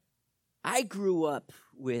I grew up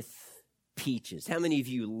with peaches. How many of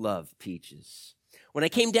you love peaches? When I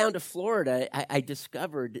came down to Florida, I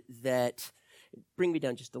discovered that, bring me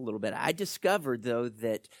down just a little bit. I discovered, though,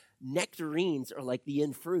 that nectarines are like the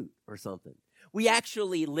in fruit or something. We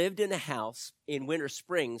actually lived in a house in Winter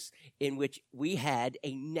Springs in which we had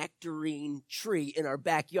a nectarine tree in our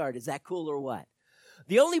backyard. Is that cool or what?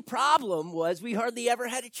 The only problem was we hardly ever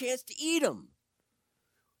had a chance to eat them.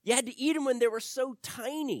 You had to eat them when they were so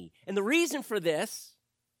tiny. And the reason for this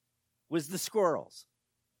was the squirrels.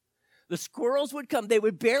 The squirrels would come. They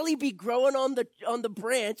would barely be growing on the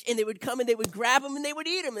branch, and they would come and they would grab them and they would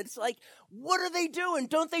eat them. It's like, what are they doing?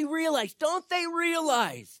 Don't they realize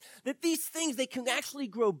that these things, they can actually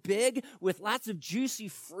grow big with lots of juicy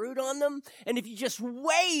fruit on them? And if you just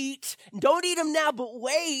wait, don't eat them now, but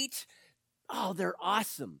wait, oh, they're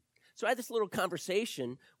awesome. So I had this little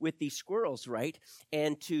conversation with these squirrels, right?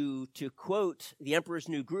 And to quote the Emperor's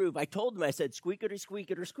New Groove, I told them, I said, squeaker,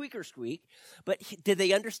 squeaker, squeaker, squeak. But did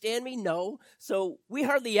they understand me? No. So we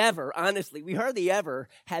hardly ever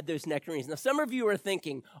had those nectarines. Now, some of you are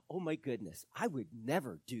thinking, oh my goodness, I would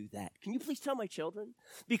never do that. Can you please tell my children?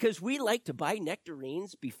 Because we like to buy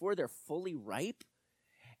nectarines before they're fully ripe,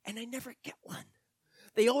 and I never get one.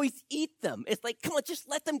 They always eat them. It's like, come on, just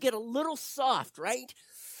let them get a little soft, right?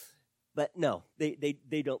 But no, they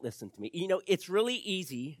don't listen to me. You know, it's really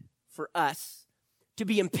easy for us to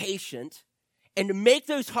be impatient and to make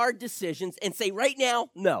those hard decisions and say right now,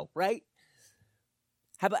 no, right?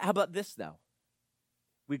 How about this, though?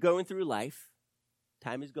 We're going through life.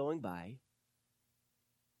 Time is going by.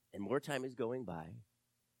 And more time is going by.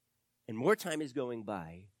 And more time is going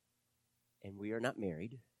by. And we are not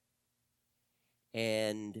married.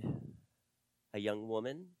 And a young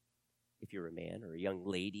woman, if you're a man, or a young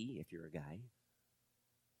lady, if you're a guy,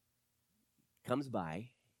 comes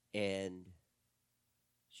by and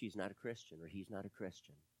she's not a Christian or he's not a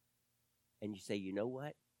Christian. And you say, you know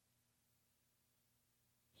what?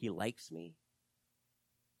 He likes me.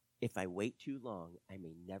 If I wait too long, I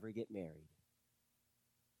may never get married.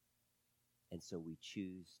 And so we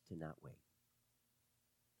choose to not wait.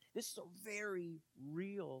 This is a very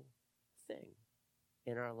real thing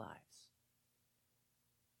in our lives.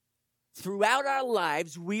 Throughout our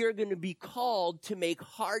lives, we are going to be called to make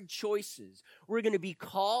hard choices. We're going to be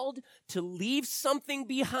called to leave something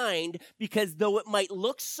behind because though it might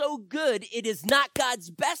look so good, it is not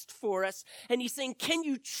God's best for us. And he's saying, can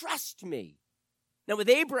you trust me? Now with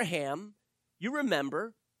Abraham, you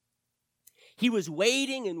remember, he was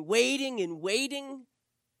waiting and waiting and waiting.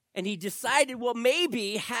 And he decided, well,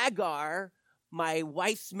 maybe Hagar, my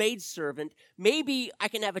wife's maidservant, maybe I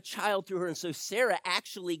can have a child through her. And so Sarah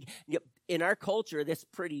actually, in our culture, that's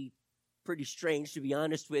pretty strange, to be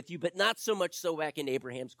honest with you, but not so much so back in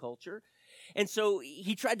Abraham's culture. And so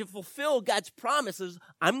he tried to fulfill God's promises.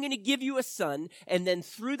 I'm going to give you a son, and then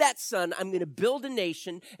through that son, I'm going to build a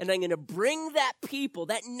nation, and I'm going to bring that people,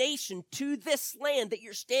 that nation, to this land that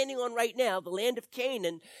you're standing on right now, the land of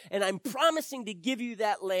Canaan, and I'm promising to give you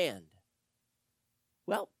that land.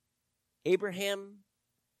 Well, Abraham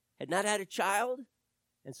had not had a child,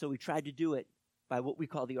 and so he tried to do it by what we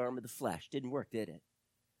call the arm of the flesh. Didn't work, did it?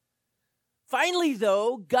 Finally,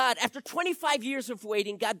 though, God, after 25 years of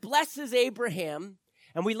waiting, God blesses Abraham,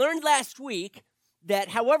 and we learned last week that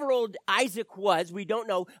however old Isaac was, we don't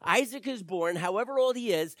know, Isaac is born, however old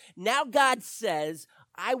he is, now God says,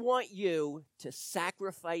 I want you to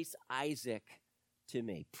sacrifice Isaac to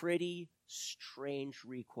me. Pretty strange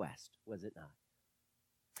request, was it not?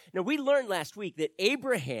 Now, we learned last week that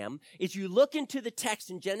Abraham, as you look into the text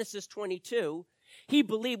in Genesis 22, he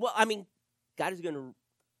believed, God is going to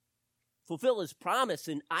fulfill his promise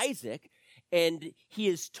in Isaac, and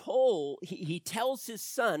he tells his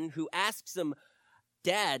son, who asks him,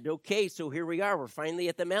 Dad, okay, so here we are. We're finally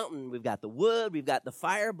at the mountain. We've got the wood, we've got the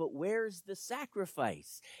fire, but where's the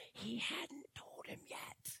sacrifice? He hadn't told him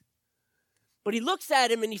yet. But he looks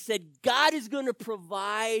at him and he said, God is going to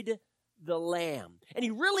provide the lamb. And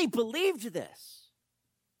he really believed this.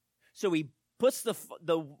 So he puts the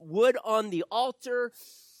wood on the altar.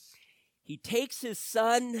 He takes his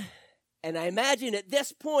son, and I imagine at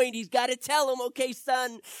this point he's got to tell him, okay,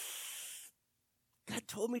 son, God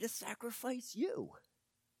told me to sacrifice you.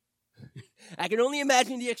 I can only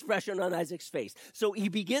imagine the expression on Isaac's face. So he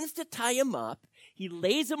begins to tie him up. He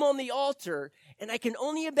lays him on the altar, and I can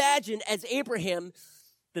only imagine as Abraham,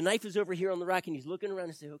 the knife is over here on the rock, and he's looking around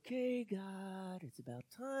and saying, okay, God, it's about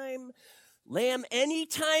time. Lamb, any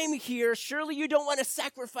time here, surely you don't want to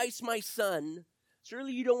sacrifice my son.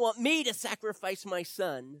 Surely you don't want me to sacrifice my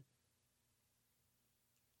son.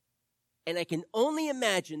 And I can only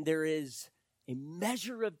imagine there is a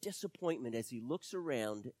measure of disappointment as he looks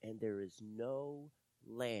around and there is no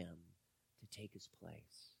lamb to take his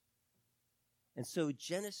place. And so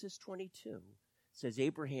Genesis 22 says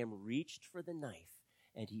Abraham reached for the knife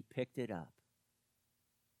and he picked it up.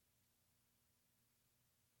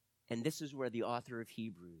 And this is where the author of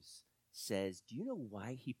Hebrews says, do you know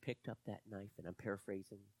why he picked up that knife? And I'm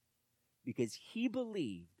paraphrasing. Because he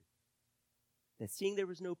believed that seeing there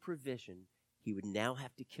was no provision, he would now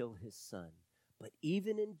have to kill his son. But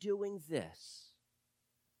even in doing this,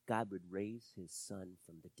 God would raise his son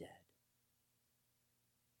from the dead.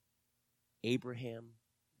 Abraham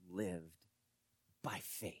lived by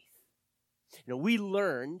faith. You know, we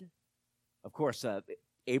learned, of course,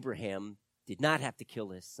 Abraham did not have to kill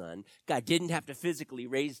his son. God didn't have to physically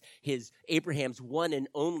raise Abraham's one and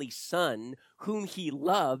only son, whom he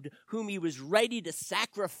loved, whom he was ready to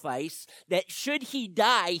sacrifice, that should he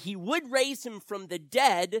die, he would raise him from the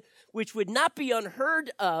dead, which would not be unheard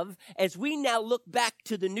of as we now look back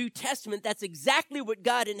to the New Testament. That's exactly what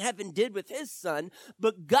God in heaven did with his son.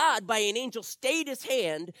 But God, by an angel, stayed his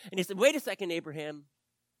hand, and he said, wait a second, Abraham.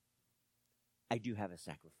 I do have a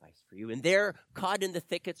sacrifice for you. And there, caught in the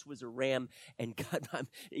thickets, was a ram. And God,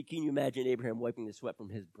 can you imagine Abraham wiping the sweat from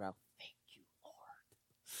his brow? Thank you,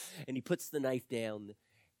 Lord. And he puts the knife down,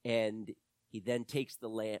 and he then takes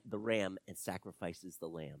the ram and sacrifices the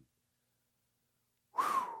lamb. Whew.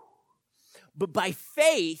 But by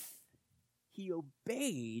faith, he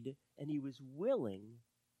obeyed, and he was willing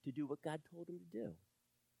to do what God told him to do.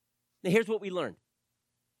 Now, here's what we learned.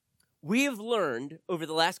 We have learned over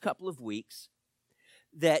the last couple of weeks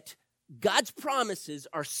that God's promises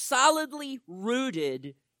are solidly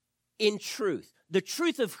rooted in truth. The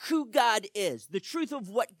truth of who God is, the truth of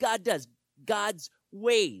what God does, God's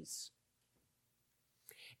ways.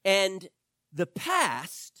 And the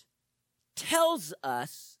past tells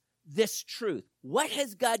us this truth. What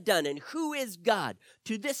has God done and who is God?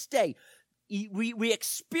 To this day, we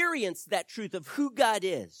experience that truth of who God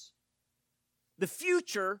is. The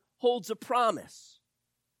future holds a promise.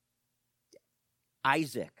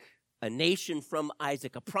 Isaac, a nation from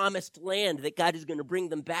Isaac, a promised land that God is going to bring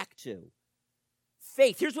them back to.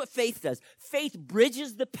 Faith, here's what faith does. Faith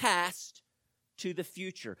bridges the past to the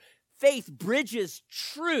future. Faith bridges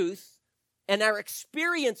truth and our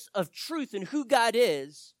experience of truth and who God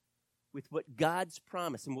is with what God's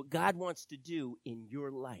promise and what God wants to do in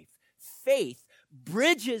your life. Faith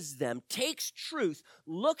bridges them, takes truth,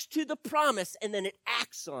 looks to the promise, and then it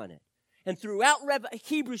acts on it. And throughout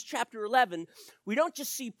Hebrews chapter 11, we don't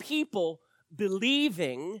just see people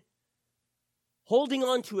believing, holding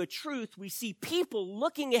on to a truth. We see people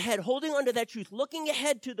looking ahead, holding on to that truth, looking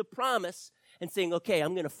ahead to the promise and saying, okay,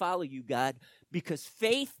 I'm going to follow you, God, because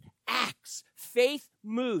faith acts, faith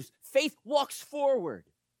moves, faith walks forward,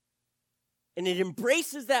 and it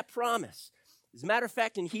embraces that promise. As a matter of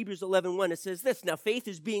fact, in Hebrews 11:1, it says this, now faith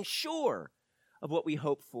is being sure of what we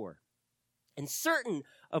hope for and certain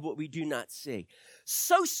of what we do not see.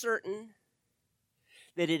 So certain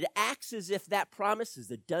that it acts as if that promise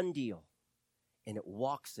is a done deal, and it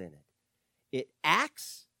walks in it. It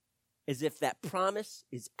acts as if that promise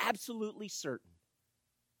is absolutely certain.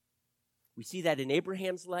 We see that in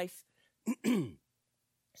Abraham's life.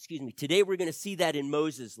 Excuse me. Today we're going to see that in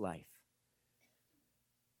Moses' life.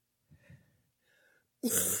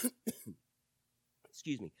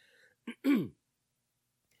 Excuse me.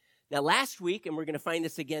 Now, last week, and we're going to find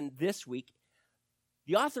this again this week,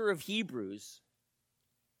 the author of Hebrews,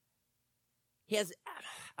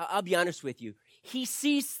 I'll be honest with you, he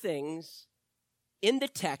sees things in the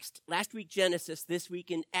text. Last week, Genesis, this week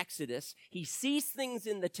in Exodus. He sees things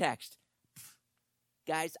in the text.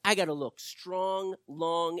 Guys, I got to look strong,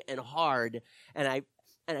 long, and hard, and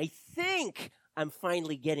I think I'm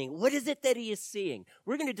finally getting, what is it that he is seeing?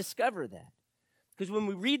 We're going to discover that. Because when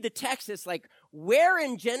we read the text, it's like, where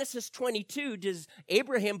in Genesis 22 does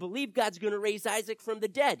Abraham believe God's going to raise Isaac from the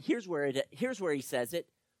dead? Here's where he says it.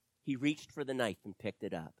 He reached for the knife and picked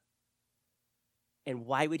it up. And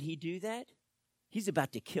why would he do that? He's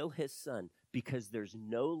about to kill his son because there's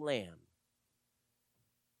no lamb.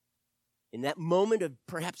 In that moment of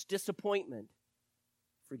perhaps disappointment,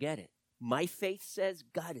 forget it. My faith says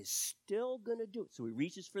God is still going to do it. So he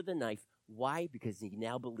reaches for the knife. Why? Because he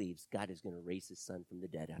now believes God is going to raise his son from the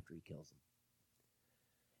dead after he kills him.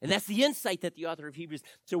 And that's the insight that the author of Hebrews,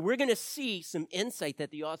 so we're going to see some insight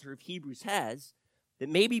that the author of Hebrews has, that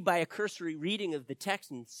maybe by a cursory reading of the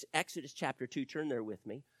text in Exodus chapter 2, turn there with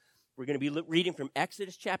me. We're going to be reading from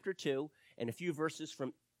Exodus chapter 2 and a few verses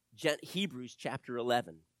from Hebrews chapter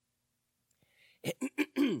 11.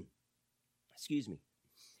 Excuse me.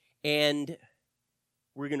 And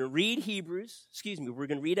we're going to read we're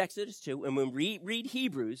going to read Exodus 2, and when we read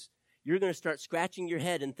Hebrews, you're going to start scratching your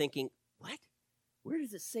head and thinking, what? Where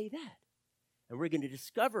does it say that? And we're going to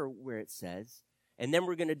discover where it says, and then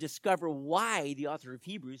we're going to discover why the author of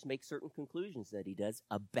Hebrews makes certain conclusions that he does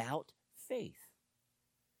about faith.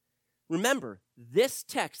 Remember, this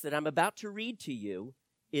text that I'm about to read to you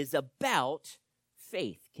is about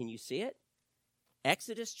faith. Can you see it?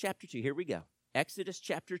 Exodus chapter 2. Here we go. Exodus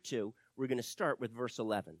chapter 2. We're going to start with verse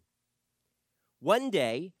 11. One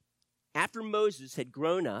day, after Moses had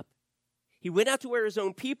grown up, he went out to where his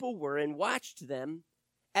own people were and watched them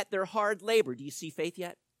at their hard labor. Do you see faith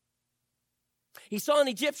yet? He saw an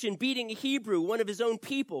Egyptian beating a Hebrew, one of his own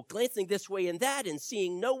people, glancing this way and that, and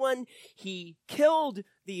seeing no one, he killed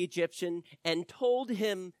the Egyptian and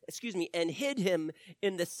and hid him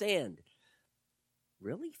in the sand.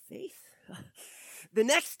 Really? Faith? The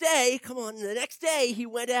next day, he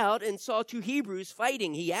went out and saw two Hebrews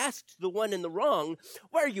fighting. He asked the one in the wrong,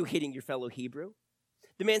 "Why are you hitting your fellow Hebrew?"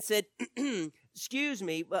 The man said, "Excuse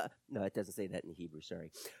me." No, it doesn't say that in Hebrew, sorry.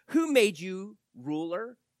 "Who made you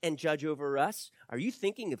ruler and judge over us? Are you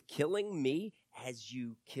thinking of killing me as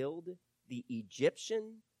you killed the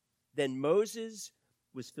Egyptian?" Then Moses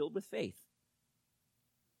was filled with faith.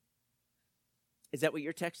 Is that what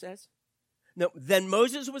your text says? No, then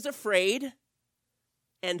Moses was afraid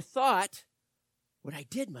and thought, "What I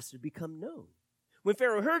did must have become known." When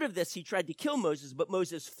Pharaoh heard of this, he tried to kill Moses, but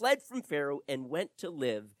Moses fled from Pharaoh and went to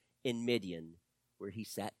live in Midian, where he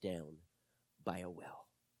sat down by a well.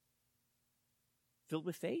 Filled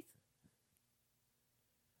with faith?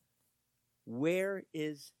 Where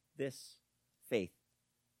is this faith?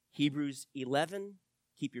 Hebrews 11.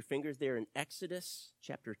 Keep your fingers there in Exodus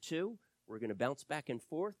chapter 2. We're going to bounce back and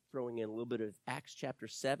forth, throwing in a little bit of Acts chapter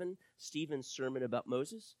 7, Stephen's sermon about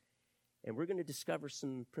Moses. And we're going to discover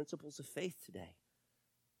some principles of faith today.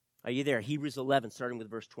 Are you there? Hebrews 11, starting with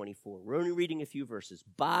verse 24. We're only reading a few verses.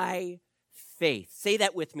 By faith. Say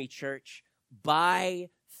that with me, church.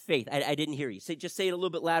 By faith. I didn't hear you. Just say it a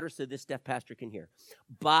little bit louder so this deaf pastor can hear.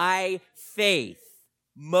 By faith,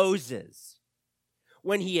 Moses,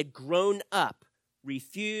 when he had grown up,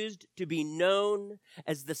 refused to be known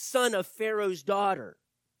as the son of Pharaoh's daughter.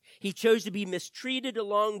 He chose to be mistreated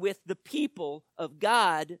along with the people of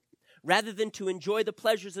God rather than to enjoy the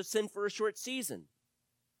pleasures of sin for a short season.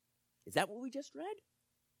 Is that what we just read?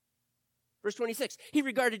 Verse 26, he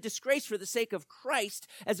regarded disgrace for the sake of Christ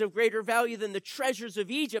as of greater value than the treasures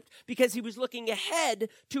of Egypt because he was looking ahead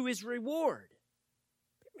to his reward.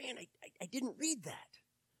 But man, I didn't read that.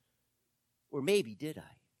 Or maybe did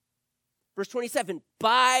I? Verse 27,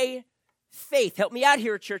 by faith. Help me out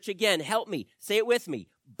here, church, again. Help me. Say it with me.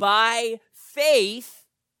 By faith,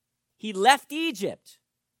 he left Egypt.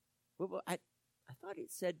 Well, I thought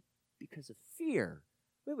it said because of fear.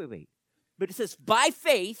 Wait. But it says, by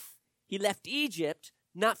faith, he left Egypt,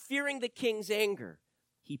 not fearing the king's anger.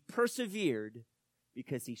 He persevered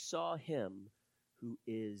because he saw him who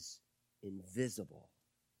is invisible.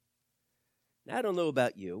 Now, I don't know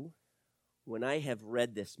about you. When I have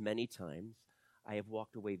read this many times, I have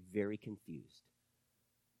walked away very confused.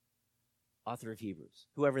 Author of Hebrews,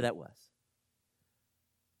 whoever that was.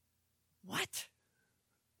 What?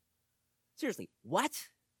 Seriously, what?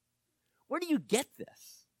 Where do you get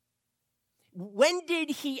this? When did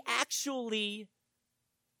he actually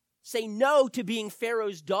say no to being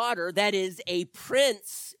Pharaoh's daughter, that is, a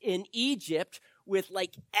prince in Egypt with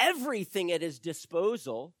like everything at his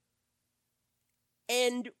disposal?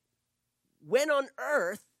 And when on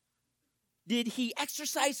earth did he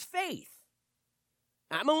exercise faith?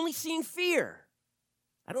 I'm only seeing fear.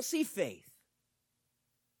 I don't see faith.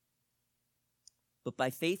 But by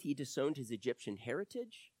faith he disowned his Egyptian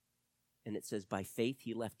heritage, and it says by faith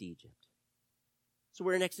he left Egypt. So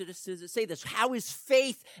where in Exodus does it say this? How is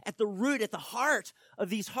faith at the root, at the heart of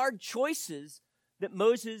these hard choices that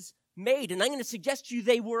Moses made? And I'm going to suggest to you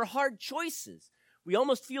they were hard choices. We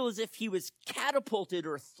almost feel as if he was catapulted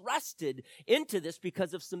or thrusted into this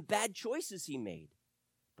because of some bad choices he made.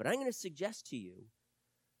 But I'm going to suggest to you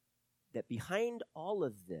that behind all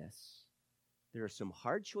of this, there are some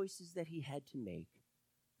hard choices that he had to make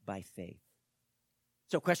by faith.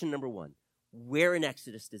 So question number one, where in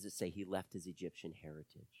Exodus does it say he left his Egyptian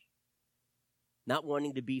heritage? Not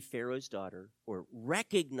wanting to be Pharaoh's daughter or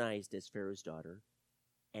recognized as Pharaoh's daughter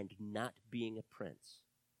and not being a prince.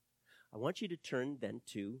 I want you to turn then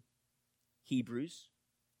to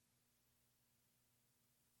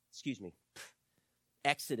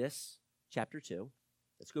Exodus chapter 2.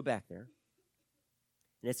 Let's go back there.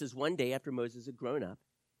 And it says, one day after Moses had grown up,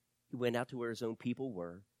 he went out to where his own people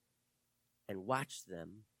were and watched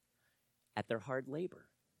them at their hard labor.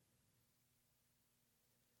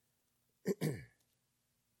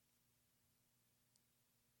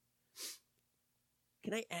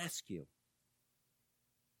 Can I ask you,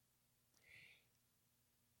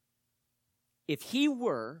 if he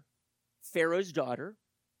were Pharaoh's daughter,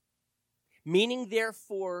 meaning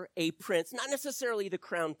therefore a prince, not necessarily the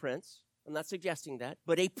crown prince, I'm not suggesting that,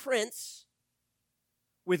 but a prince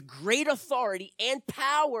with great authority and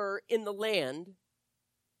power in the land,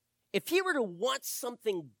 if he were to want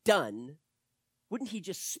something done, wouldn't he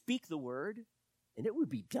just speak the word and it would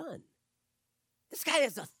be done? This guy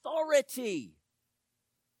has authority.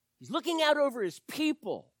 He's looking out over his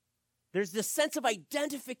people. There's this sense of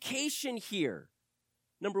identification here.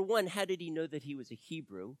 Number one, how did he know that he was a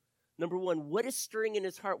Hebrew? Number one, what is stirring in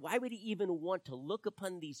his heart? Why would he even want to look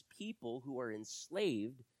upon these people who are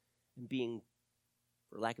enslaved and being,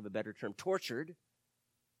 for lack of a better term, tortured?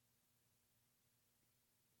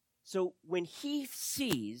 So when he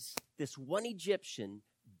sees this one Egyptian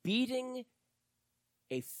beating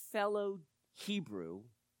a fellow Hebrew,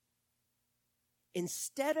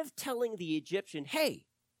 instead of telling the Egyptian, hey,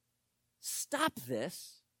 stop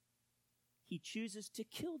this, he chooses to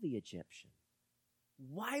kill the Egyptian.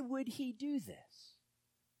 Why would he do this?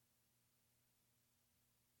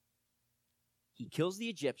 He kills the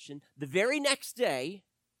Egyptian. The very next day,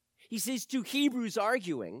 he sees two Hebrews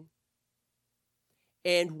arguing,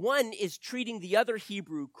 and one is treating the other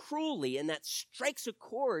Hebrew cruelly, and that strikes a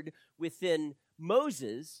chord within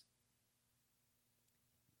Moses.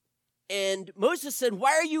 And Moses said,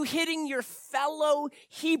 why are you hitting your fellow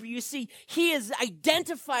Hebrew? You see, he is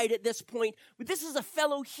identified at this point. This is a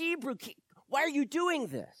fellow Hebrew. Why are you doing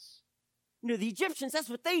this? You know, the Egyptians, that's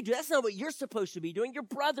what they do. That's not what you're supposed to be doing. Your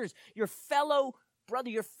brothers, your fellow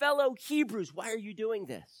Hebrews, why are you doing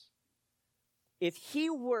this? If he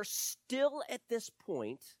were still at this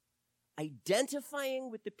point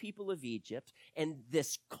identifying with the people of Egypt and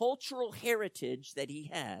this cultural heritage that he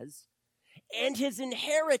has, and his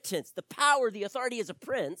inheritance, the power, the authority as a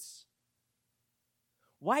prince,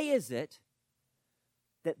 why is it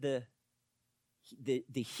that the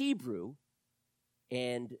Hebrew,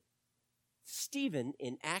 and Stephen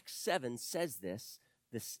in Acts 7 says this,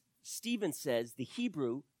 Stephen says, the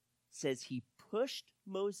Hebrew says he pushed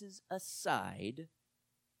Moses aside,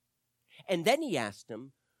 and then he asked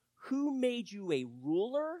him, who made you a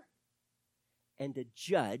ruler and a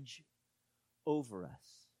judge over us?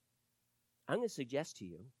 I'm going to suggest to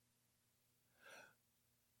you,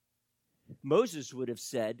 Moses would have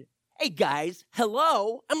said, hey guys,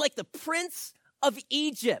 hello, I'm like the prince of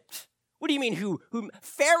Egypt. What do you mean who?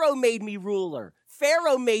 Pharaoh made me ruler.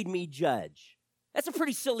 Pharaoh made me judge. That's a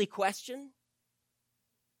pretty silly question.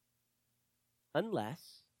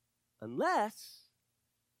 Unless,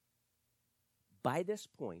 by this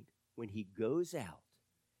point, when he goes out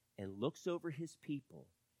and looks over his people,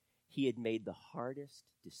 he had made the hardest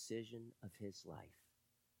decision of his life.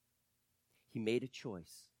 He made a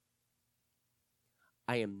choice.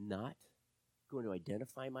 I am not going to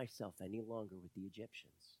identify myself any longer with the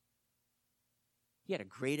Egyptians. He had a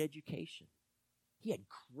great education. He had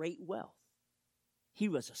great wealth. He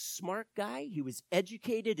was a smart guy. He was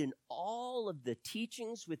educated in all of the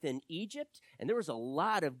teachings within Egypt, and there was a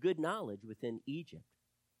lot of good knowledge within Egypt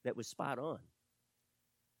that was spot on.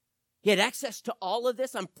 He had access to all of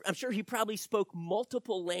this. I'm sure he probably spoke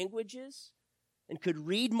multiple languages and could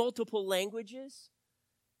read multiple languages.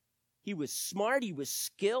 He was smart. He was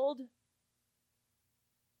skilled.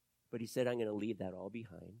 But he said, I'm going to leave that all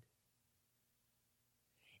behind.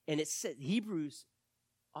 And it said, Hebrews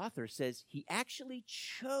author says he actually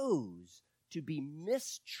chose to be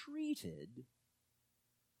mistreated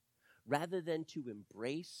rather than to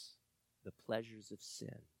embrace the pleasures of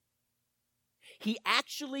sin. He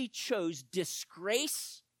actually chose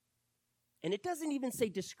disgrace, and it doesn't even say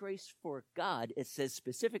disgrace for God. It says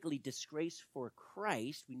specifically disgrace for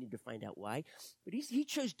Christ. We need to find out why. But he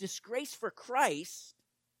chose disgrace for Christ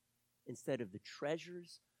instead of the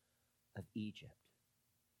treasures of Egypt.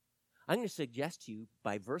 I'm going to suggest to you,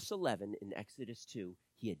 by verse 11 in Exodus 2,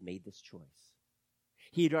 he had made this choice.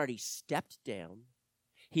 He had already stepped down.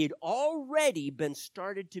 He had already been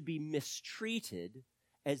started to be mistreated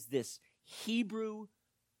as this Hebrew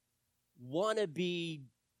wannabe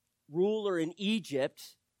ruler in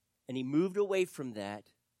Egypt, and he moved away from that.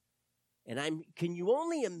 And can you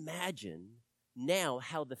only imagine now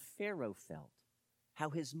how the Pharaoh felt, how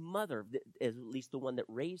his mother, at least the one that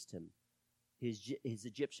raised him, his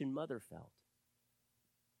Egyptian mother felt.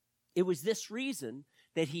 It was this reason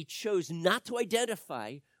that he chose not to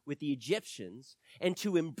identify with the Egyptians and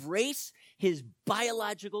to embrace his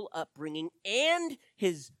biological upbringing and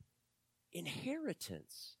his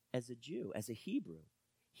inheritance as a Jew, as a Hebrew.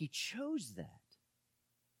 He chose that.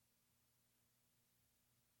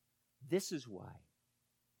 This is why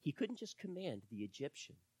he couldn't just command the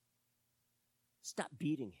Egyptian, stop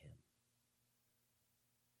beating him.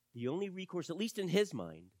 The only recourse, at least in his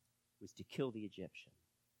mind, was to kill the Egyptian.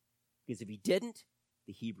 Because if he didn't,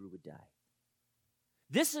 the Hebrew would die.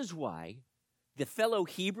 This is why the fellow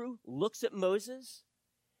Hebrew looks at Moses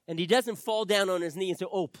and he doesn't fall down on his knee and say,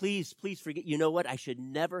 oh, please forget. You know what? I should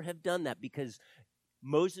never have done that, because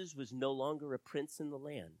Moses was no longer a prince in the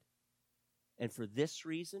land. And for this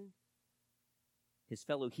reason, his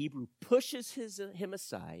fellow Hebrew pushes him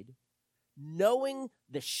aside, knowing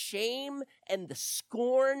the shame and the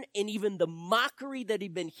scorn and even the mockery that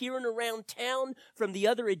he'd been hearing around town from the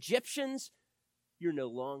other Egyptians. You're no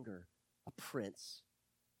longer a prince.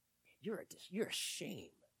 You're a shame.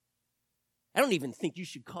 I don't even think you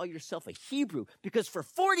should call yourself a Hebrew, because for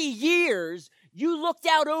 40 years, you looked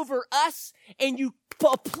out over us and you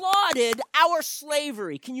applauded our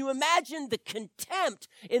slavery. Can you imagine the contempt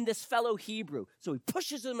in this fellow Hebrew? So he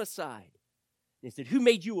pushes him aside. And he said, who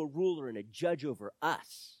made you a ruler and a judge over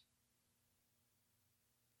us?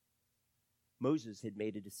 Moses had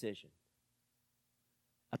made a decision.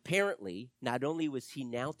 Apparently, not only was he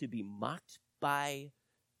now to be mocked by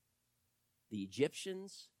the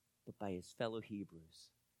Egyptians, but by his fellow Hebrews.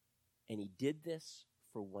 And he did this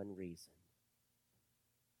for one reason.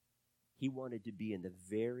 He wanted to be in the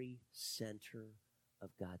very center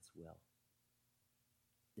of God's will.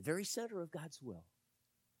 The very center of God's will.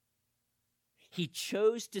 He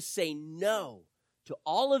chose to say no to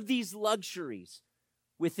all of these luxuries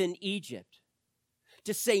within Egypt.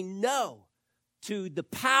 To say no to the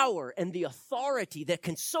power and the authority that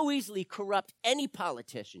can so easily corrupt any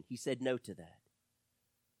politician. He said no to that.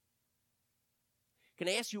 Can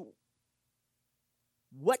I ask you,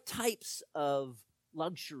 what types of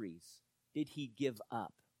luxuries did he give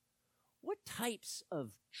up? What types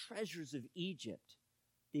of treasures of Egypt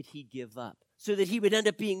did he give up so that he would end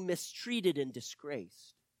up being mistreated and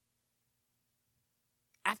disgraced?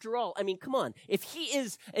 After all, I mean, come on. If he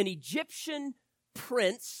is an Egyptian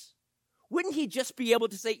prince, wouldn't he just be able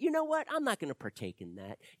to say, you know what? I'm not going to partake in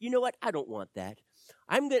that. You know what? I don't want that.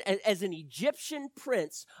 As an Egyptian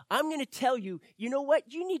prince, I'm going to tell you, you know what?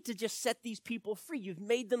 You need to just set these people free. You've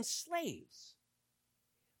made them slaves.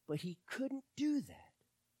 But he couldn't do that.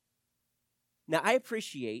 Now, I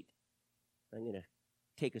appreciate, I'm going to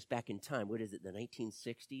take us back in time. What is it, the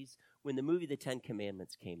 1960s? When the movie The Ten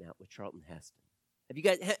Commandments came out with Charlton Heston. Have you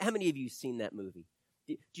guys, how many of you seen that movie?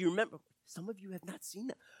 Do you remember? Some of you have not seen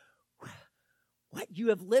that. What? You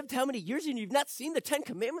have lived how many years and you've not seen The Ten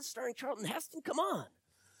Commandments starring Charlton Heston? Come on.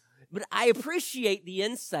 But I appreciate the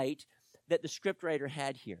insight that the scriptwriter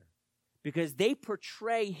had here, because they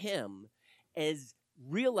portray him as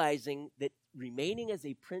realizing that remaining as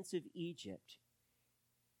a prince of Egypt,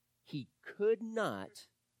 he could not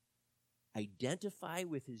identify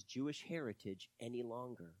with his Jewish heritage any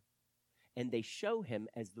longer. And they show him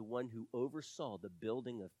as the one who oversaw the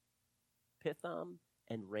building of Pithom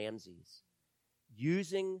and Ramses,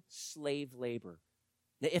 using slave labor.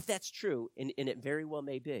 Now, if that's true, and it very well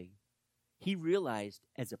may be, he realized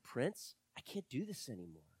as a prince, I can't do this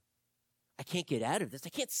anymore. I can't get out of this. I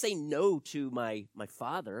can't say no to my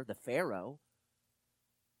father, the Pharaoh.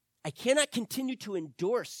 I cannot continue to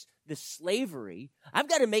endorse this slavery. I've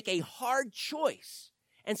got to make a hard choice.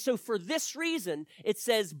 And so for this reason, it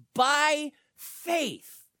says, by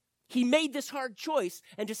faith, he made this hard choice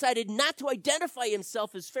and decided not to identify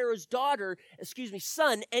himself as Pharaoh's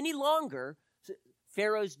son any longer.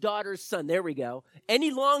 Pharaoh's daughter's son, there we go.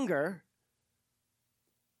 Any longer.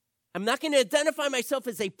 I'm not going to identify myself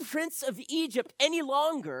as a prince of Egypt any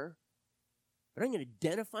longer, but I'm going to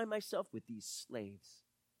identify myself with these slaves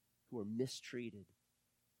who are mistreated.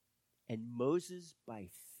 And Moses, by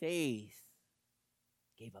faith,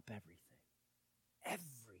 gave up everything.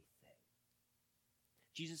 Everything.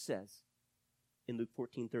 Jesus says in Luke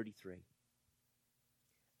 14:33,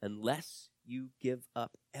 unless you give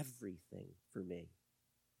up everything for me,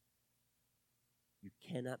 you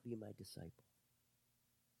cannot be my disciple.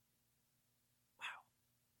 Wow.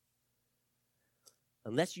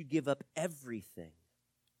 Unless you give up everything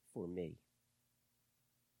for me,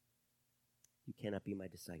 you cannot be my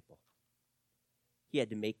disciple. He had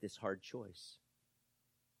to make this hard choice.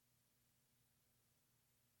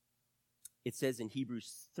 It says in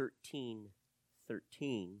Hebrews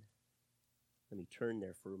 13:13, let me turn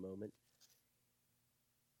there for a moment.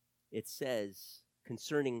 It says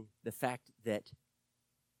concerning the fact that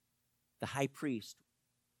the high priest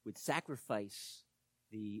would sacrifice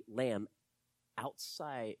the lamb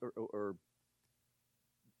outside, or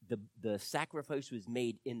the sacrifice was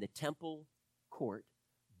made in the temple court,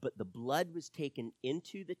 but the blood was taken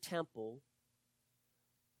into the temple,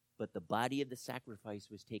 but the body of the sacrifice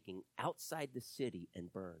was taken outside the city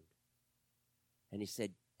and burned. And he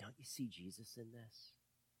said, don't you see Jesus in this?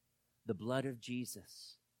 The blood of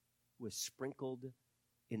Jesus was sprinkled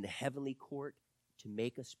in the heavenly court to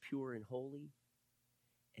make us pure and holy.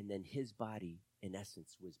 And then his body, in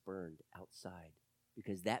essence, was burned outside,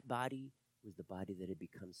 because that body was the body that had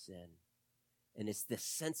become sin. And it's this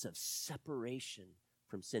sense of separation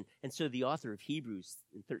from sin. And so the author of Hebrews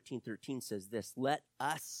in 13:13 says this, let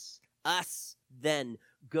us then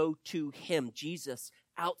go to him, Jesus,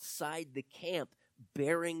 outside the camp,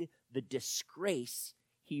 bearing the disgrace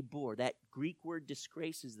he bore. That Greek word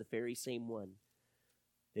disgrace is the very same one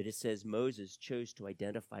that it says Moses chose to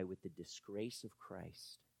identify with the disgrace of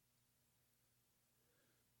Christ.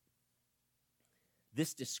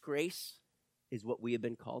 This disgrace is what we have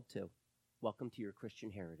been called to. Welcome to your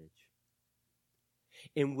Christian heritage,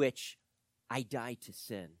 in which I die to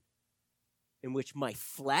sin, in which my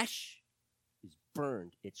flesh is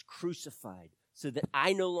burned, it's crucified, so that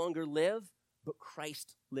I no longer live, but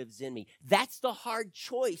Christ lives in me. That's the hard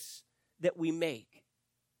choice that we make.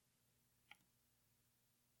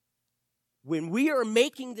 When we are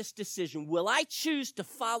making this decision, will I choose to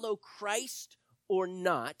follow Christ or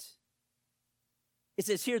not? It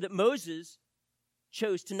says here that Moses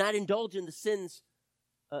chose to not indulge in the sins,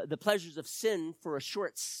 the pleasures of sin for a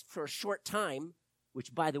short time,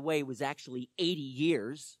 which, by the way, was actually 80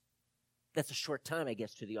 years. That's a short time, I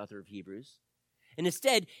guess, to the author of Hebrews. And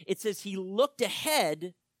instead, it says he looked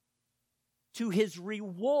ahead to his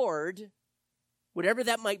reward, whatever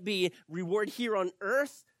that might be, reward here on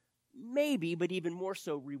earth, maybe, but even more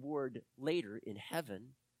so, reward later in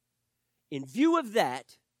heaven. In view of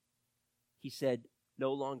that, he said,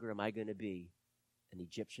 no longer am I going to be an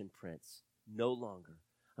Egyptian prince. No longer.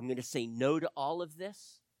 I'm going to say no to all of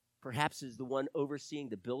this. Perhaps as the one overseeing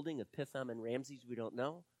the building of Pithom and Ramses, we don't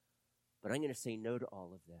know. But I'm going to say no to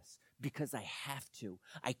all of this because I have to.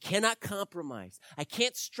 I cannot compromise. I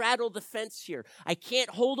can't straddle the fence here. I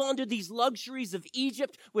can't hold on to these luxuries of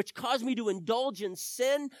Egypt, which cause me to indulge in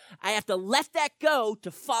sin. I have to let that go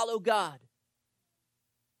to follow God.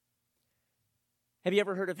 Have you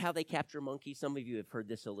ever heard of how they capture monkeys? Some of you have heard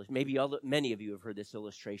this illustration. Many of you have heard this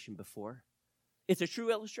illustration before. It's a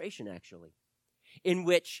true illustration, actually, in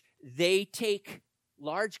which they take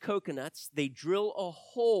large coconuts, they drill a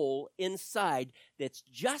hole inside that's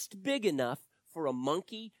just big enough for a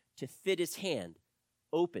monkey to fit his hand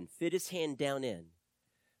down in.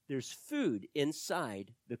 There's food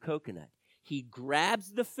inside the coconut. He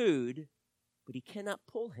grabs the food, but he cannot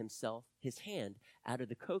pull his hand out of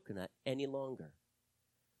the coconut any longer.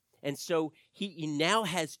 And so he now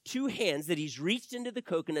has two hands that he's reached into the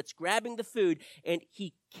coconuts, grabbing the food, and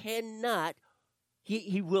he cannot.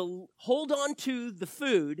 He will hold on to the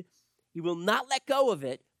food. He will not let go of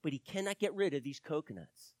it, but he cannot get rid of these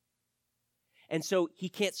coconuts. And so he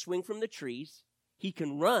can't swing from the trees. He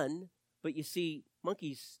can run, but you see,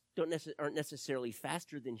 monkeys aren't necessarily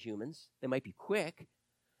faster than humans. They might be quick.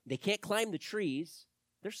 They can't climb the trees.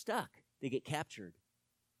 They're stuck. They get captured.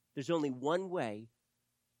 There's only one way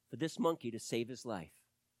for this monkey to save his life.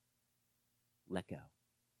 Let go.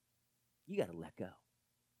 You got to let go.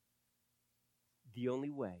 The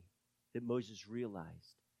only way that Moses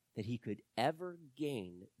realized that he could ever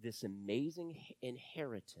gain this amazing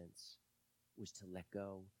inheritance was to let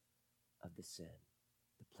go of the sin,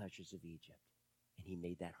 the pleasures of Egypt. And he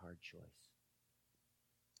made that hard choice.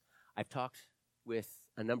 I've talked with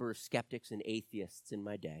a number of skeptics and atheists in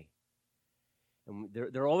my day. And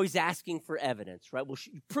they're always asking for evidence, right? Well,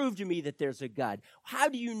 prove to me that there's a God. How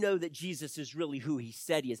do you know that Jesus is really who he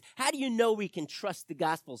said he is? How do you know we can trust the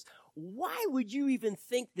Gospels? Why would you even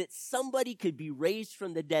think that somebody could be raised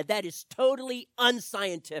from the dead? That is totally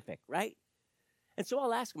unscientific, right? And so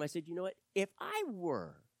I'll ask them, I said, you know what? If I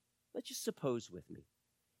were, let's just suppose with me,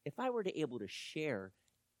 if I were to able to share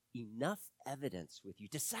enough evidence with you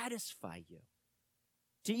to satisfy you,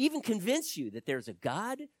 to even convince you that there's a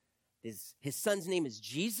God, his son's name is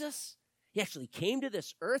Jesus. He actually came to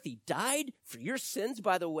this earth. He died for your sins,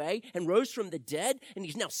 by the way, and rose from the dead. And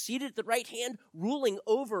he's now seated at the right hand, ruling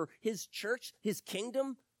over his church, his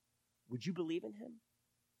kingdom. Would you believe in him?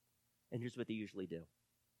 And here's what they usually do.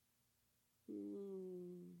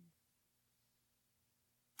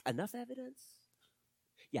 Enough evidence?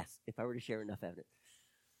 Yes, if I were to share enough evidence.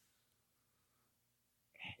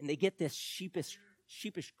 And they get this sheepish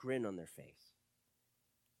grin on their face.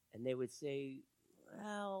 And they would say,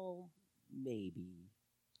 well, maybe.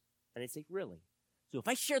 And I'd say, really? So if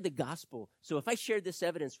I share the gospel, if I shared this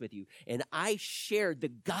evidence with you and I shared the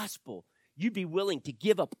gospel, you'd be willing to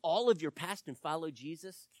give up all of your past and follow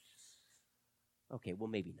Jesus? Okay, well,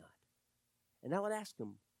 maybe not. And I would ask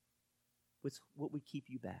them, what would keep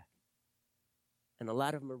you back? And a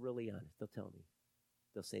lot of them are really honest. They'll tell me.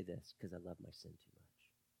 They'll say this, because I love my sin too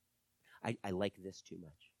much. I like this too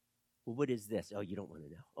much. Well, what is this? Oh, you don't want to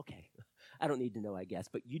know. Okay, I don't need to know, I guess.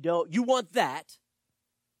 But you want that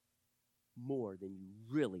more than you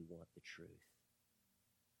really want the truth.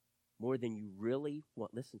 More than you really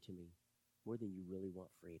want, listen to me, more than you really want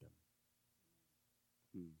freedom.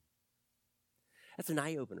 That's an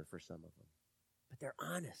eye-opener for some of them. But they're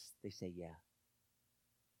honest. They say, yeah.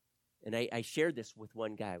 And I shared this with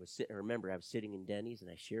one guy. I was sitting in Denny's, and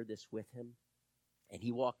I shared this with him. And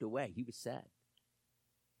he walked away. He was sad.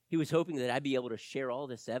 He was hoping that I'd be able to share all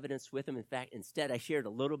this evidence with him. In fact, instead, I shared a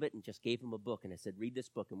little bit and just gave him a book. And I said, read this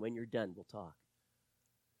book, and when you're done, we'll talk.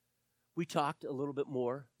 We talked a little bit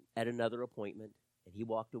more at another appointment, and he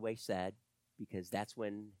walked away sad because that's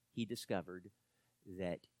when he discovered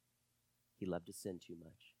that he loved to sin too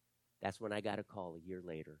much. That's when I got a call a year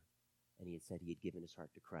later, and he had said he had given his heart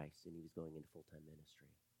to Christ, and he was going into full-time ministry.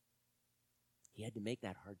 He had to make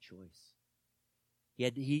that hard choice.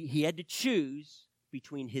 He had to choose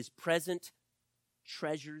between his present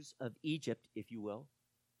treasures of Egypt, if you will,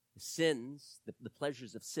 the sins, the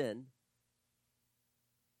pleasures of sin,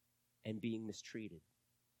 and being mistreated.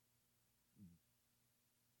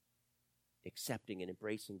 Accepting and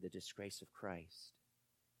embracing the disgrace of Christ.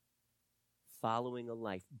 Following a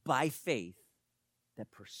life by faith that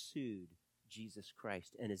pursued Jesus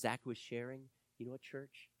Christ. And as Zach was sharing, you know what,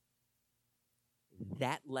 church?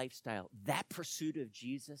 That lifestyle, that pursuit of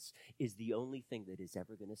Jesus is the only thing that is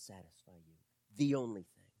ever going to satisfy you. The only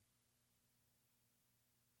thing.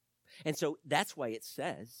 And so that's why it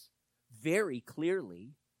says very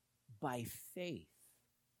clearly, by faith,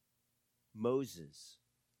 Moses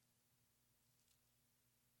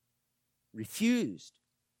refused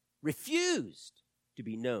to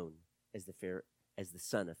be known as the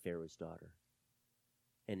son of Pharaoh's daughter.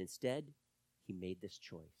 And instead, he made this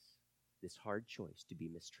choice, this hard choice to be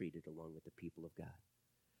mistreated along with the people of God.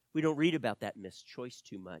 We don't read about that mischoice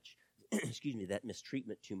too much, that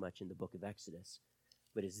mistreatment too much in the book of Exodus,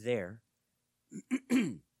 but it's there.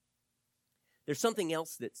 There's something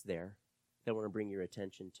else that's there that I want to bring your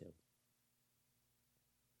attention to.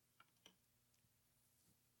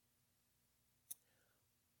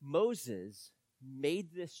 Moses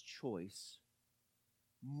made this choice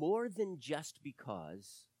more than just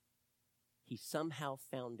because he somehow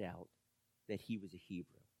found out that he was a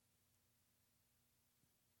Hebrew.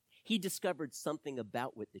 He discovered something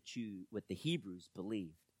about what the Hebrews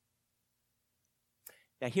believed.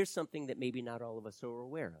 Now, here's something that maybe not all of us are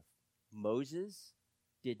aware of. Moses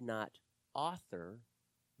did not author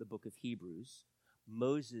the book of Hebrews.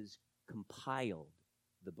 Moses compiled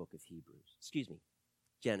the book of Hebrews.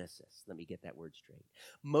 Genesis. Let me get that word straight.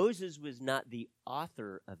 Moses was not the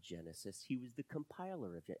author of Genesis. He was the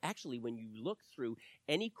compiler of it. Actually, when you look through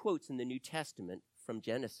any quotes in the New Testament from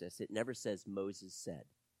Genesis, it never says Moses said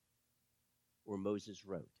or Moses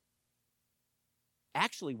wrote.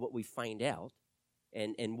 Actually, what we find out,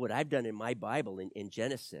 and what I've done in my Bible in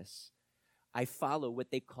Genesis, I follow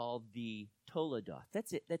what they call the Toledoth.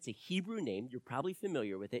 That's it. That's a Hebrew name. You're probably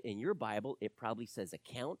familiar with it. In your Bible, it probably says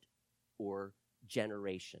account or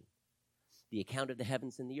generation. The account of the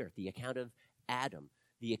heavens and the earth, the account of Adam,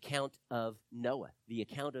 the account of Noah, the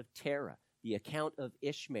account of Terah, the account of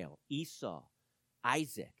Ishmael, Esau,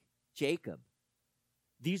 Isaac, Jacob.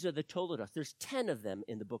 These are the Toledoth. There's 10 of them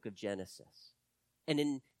in the book of Genesis. And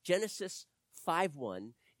in Genesis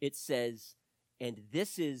 5:1, it says, and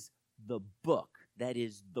this is the book, that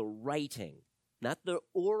is the writing, not the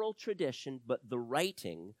oral tradition, but the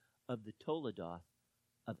writing of the Toledoth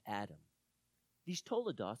of Adam. These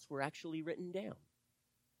Toledoths were actually written down.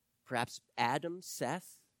 Perhaps Adam,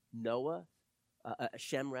 Seth, Noah,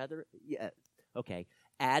 Shem rather. Yeah, okay.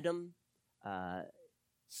 Adam,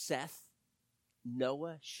 Seth,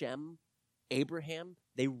 Noah, Shem, Abraham,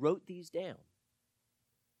 they wrote these down.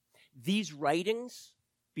 These writings,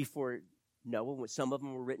 before Noah, when some of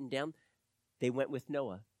them were written down, they went with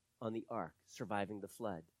Noah on the ark, surviving the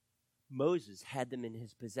flood. Moses had them in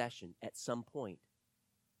his possession at some point.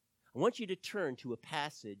 I want you to turn to a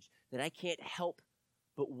passage that I can't help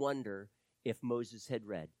but wonder if Moses had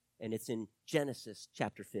read, and it's in Genesis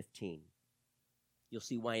chapter 15. You'll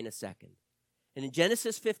see why in a second. And in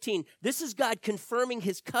Genesis 15, this is God confirming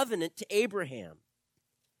his covenant to Abraham.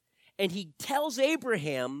 And he tells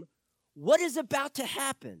Abraham what is about to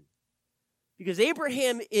happen. Because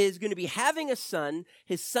Abraham is going to be having a son.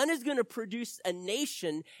 His son is going to produce a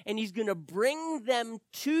nation, and he's going to bring them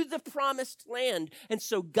to the promised land. And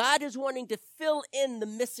so God is wanting to fill in the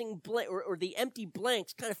missing blank or the empty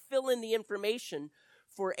blanks, kind of fill in the information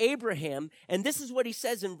for Abraham. And this is what he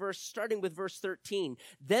says in starting with verse 13.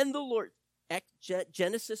 Then the Lord,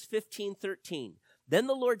 Genesis 15:13. Then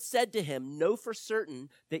the Lord said to him, know for certain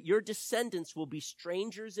that your descendants will be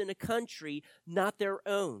strangers in a country not their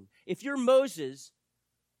own. If you're Moses,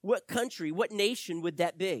 what country, what nation would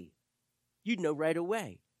that be? You'd know right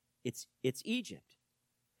away. It's Egypt.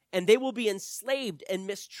 And they will be enslaved and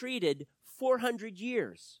mistreated 400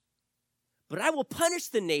 years. But I will punish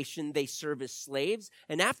the nation they serve as slaves,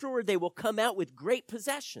 and afterward they will come out with great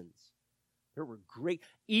possessions.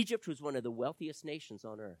 Egypt was one of the wealthiest nations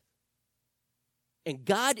on earth. And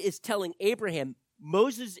God is telling Abraham,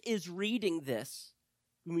 Moses is reading this.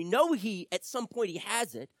 We know at some point he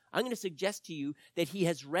has it. I'm going to suggest to you that he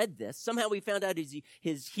has read this. Somehow we found out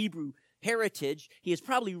his Hebrew heritage. He is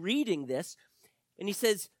probably reading this. And he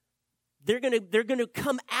says, they're going to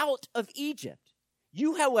come out of Egypt.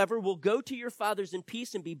 You, however, will go to your fathers in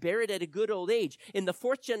peace and be buried at a good old age. In the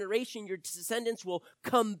fourth generation, your descendants will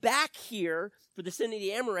come back here, for the sin of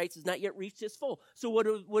the Amorites has not yet reached its full. So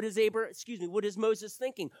what is Moses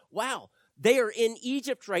thinking? Wow, they are in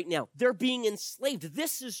Egypt right now. They're being enslaved.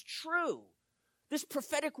 This is true. This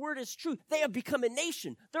prophetic word is true. They have become a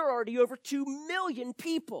nation. There are already over 2 million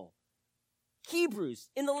people, Hebrews,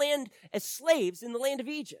 in the land as slaves in the land of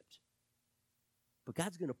Egypt. But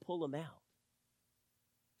God's going to pull them out.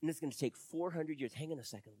 And it's going to take 400 years. Hang on a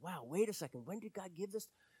second. Wow, wait a second. When did God give this?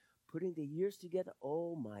 Putting the years together.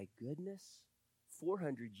 Oh, my goodness.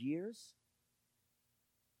 400 years?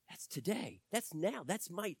 That's today. That's now. That's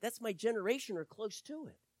my generation or close to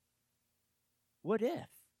it. What if?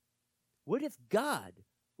 What if God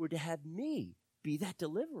were to have me be that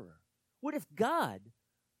deliverer? What if God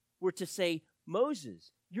were to say,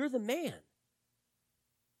 Moses, you're the man?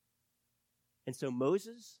 And so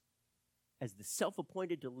Moses, as the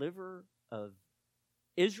self-appointed deliverer of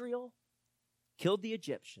Israel, killed the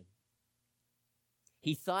Egyptian.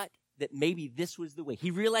 He thought that maybe this was the way. He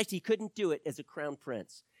realized he couldn't do it as a crown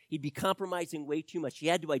prince. He'd be compromising way too much. He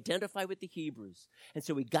had to identify with the Hebrews. And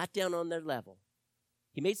so he got down on their level.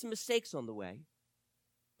 He made some mistakes on the way.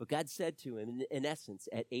 But God said to him, in essence,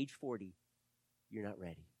 at age 40, you're not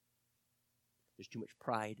ready. There's too much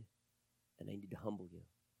pride, and I need to humble you.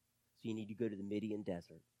 So you need to go to the Midian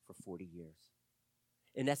desert for 40 years.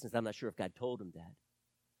 In essence, I'm not sure if God told him that.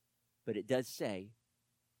 But it does say,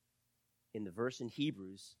 in the verse in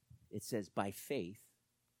Hebrews, it says, by faith,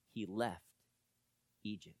 he left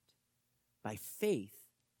Egypt. By faith,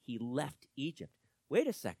 he left Egypt. Wait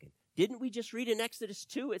a second. Didn't we just read in Exodus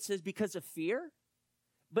 2, it says because of fear?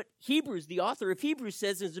 But Hebrews, the author of Hebrews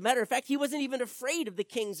says, as a matter of fact, he wasn't even afraid of the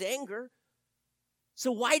king's anger.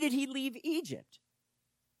 So why did he leave Egypt?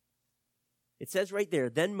 It says right there,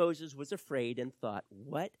 then Moses was afraid and thought,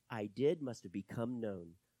 what I did must have become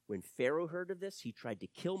known. When Pharaoh heard of this, he tried to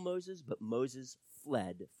kill Moses, but Moses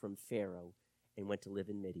fled from Pharaoh and went to live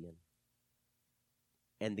in Midian.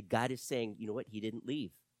 And the God is saying, you know what? He didn't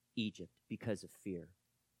leave Egypt because of fear.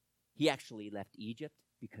 He actually left Egypt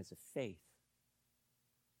because of faith.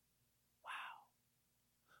 Wow.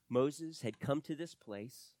 Moses had come to this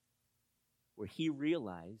place where he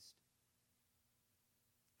realized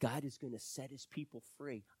God is going to set his people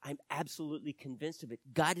free. I'm absolutely convinced of it.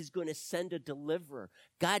 God is going to send a deliverer.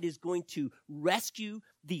 God is going to rescue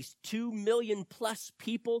these 2 million plus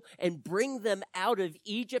people and bring them out of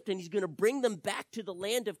Egypt, and he's going to bring them back to the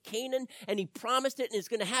land of Canaan, and he promised it, and it's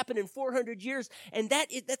going to happen in 400 years, and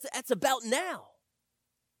that's about now.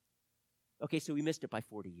 Okay, so we missed it by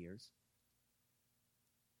 40 years.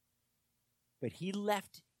 But he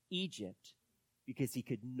left Egypt because he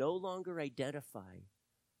could no longer identify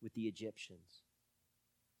with the Egyptians.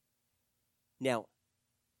 Now,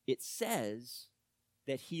 it says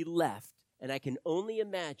that he left, and I can only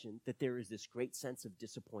imagine that there is this great sense of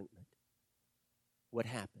disappointment. What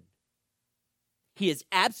happened? He is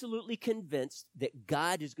absolutely convinced that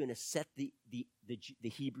God is going to set the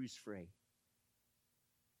Hebrews free.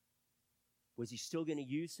 Was he still going to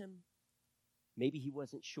use him? Maybe he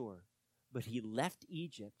wasn't sure. But he left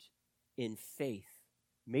Egypt in faith.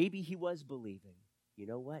 Maybe he was believing. You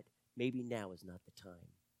know what? Maybe now is not the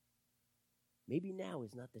time. Maybe now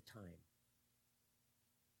is not the time.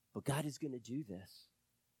 But God is going to do this.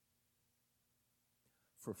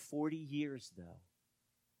 For 40 years, though,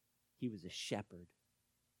 he was a shepherd,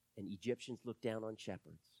 and Egyptians looked down on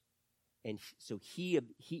shepherds. And so he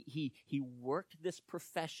worked this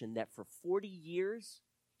profession that for 40 years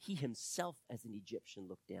he himself as an Egyptian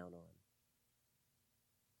looked down on.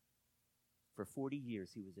 For 40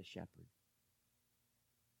 years, he was a shepherd.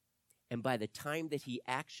 And by the time that he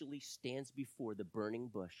actually stands before the burning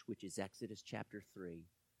bush, which is Exodus chapter 3,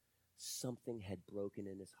 something had broken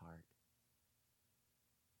in his heart.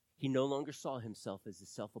 He no longer saw himself as the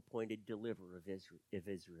self-appointed deliverer of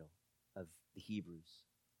Israel, of the Hebrews.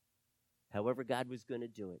 However God was going to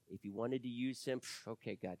do it. If he wanted to use him,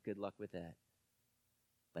 okay, God, good luck with that.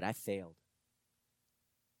 But I failed.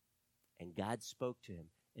 And God spoke to him.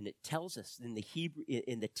 And it tells us in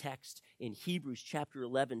the text in Hebrews chapter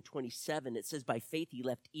 11:27, it says, by faith he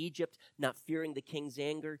left Egypt, not fearing the king's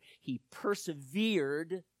anger. He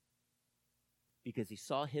persevered because he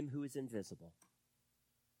saw him who is invisible.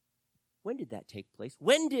 When did that take place?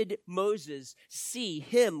 When did Moses see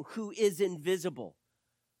him who is invisible?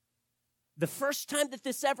 The first time that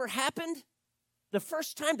this ever happened, the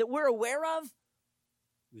first time that we're aware of,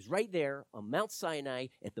 it was right there on Mount Sinai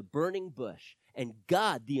at the burning bush. And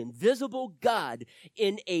God, the invisible God,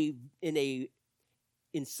 in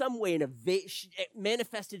some way,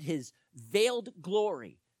 manifested his veiled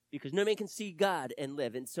glory, because no man can see God and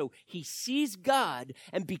live. And so he sees God,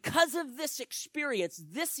 and because of this experience,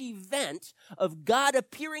 this event of God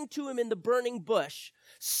appearing to him in the burning bush,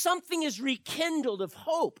 something is rekindled of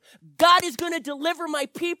hope. God is going to deliver my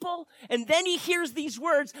people, and then he hears these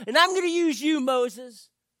words, and I'm going to use you, Moses.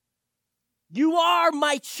 You are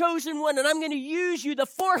my chosen one, and I'm going to use you. The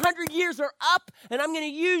 400 years are up, and I'm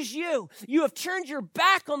going to use you. You have turned your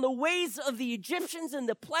back on the ways of the Egyptians and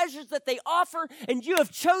the pleasures that they offer, and you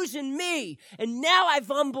have chosen me. And now I've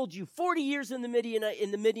humbled you. 40 years in the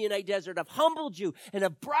Midianite desert, I've humbled you, and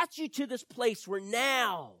I've brought you to this place where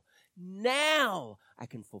now I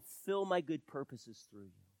can fulfill my good purposes through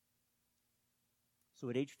you. So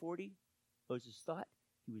at age 40, Moses thought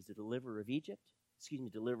he was the deliverer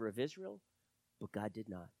of Israel. But God did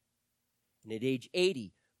not. And at age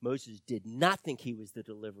 80, Moses did not think he was the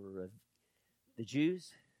deliverer of the Jews,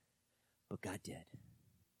 but God did.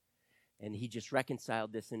 And he just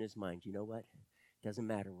reconciled this in his mind. You know what? It doesn't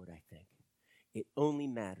matter what I think. It only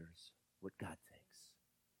matters what God thinks.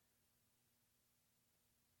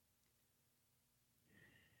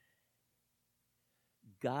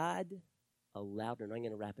 God allowed, and I'm going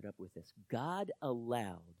to wrap it up with this. God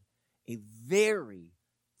allowed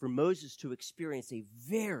for Moses to experience a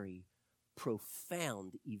very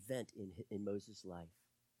profound event in Moses' life.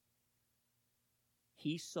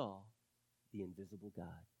 He saw the invisible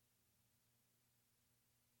God.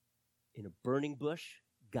 In a burning bush,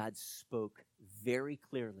 God spoke very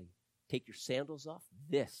clearly, take your sandals off.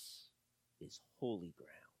 This is holy ground.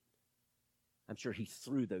 I'm sure he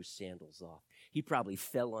threw those sandals off. He probably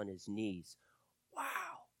fell on his knees. Wow,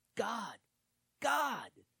 God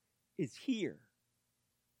is here.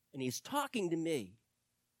 And he's talking to me.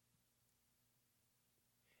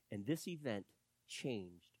 And this event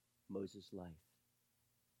changed Moses' life.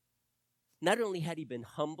 Not only had he been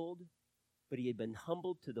humbled, but he had been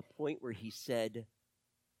humbled to the point where he said,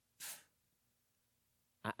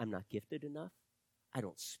 I'm not gifted enough. I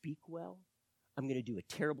don't speak well. I'm going to do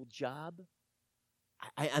a terrible job.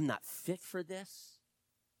 I'm not fit for this.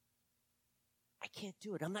 I can't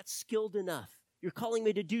do it. I'm not skilled enough. You're calling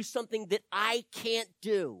me to do something that I can't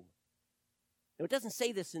do. Now, it doesn't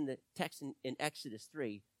say this in the text in Exodus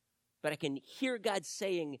 3, but I can hear God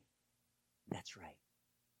saying, that's right.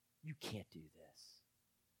 You can't do this.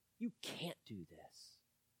 You can't do this.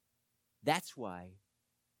 That's why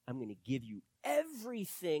I'm going to give you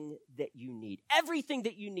everything that you need. Everything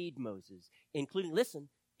that you need, Moses,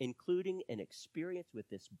 including an experience with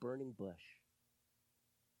this burning bush.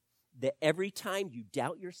 That every time you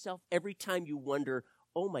doubt yourself, every time you wonder,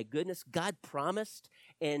 oh my goodness, God promised,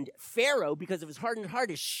 and Pharaoh, because of his hardened heart,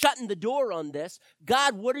 is shutting the door on this.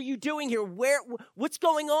 God, what are you doing here? What's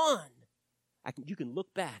going on? You can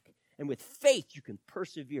look back, and with faith, you can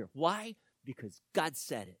persevere. Why? Because God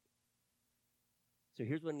said it. So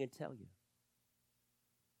here's what I'm going to tell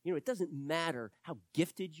you. It doesn't matter how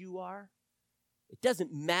gifted you are. It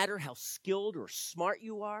doesn't matter how skilled or smart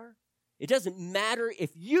you are. It doesn't matter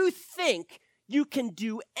if you think you can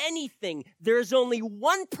do anything. There's only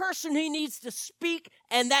one person who needs to speak,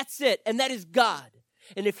 and that's it, and that is God.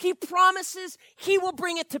 And if he promises, he will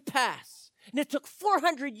bring it to pass. And it took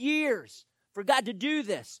 400 years for God to do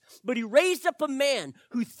this. But he raised up a man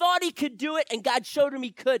who thought he could do it, and God showed him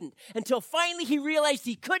he couldn't. Until finally he realized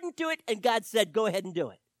he couldn't do it, and God said, go ahead and do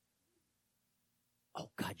it.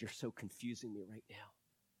 Oh, God, you're so confusing me right now.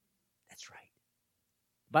 That's right.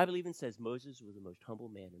 The Bible even says Moses was the most humble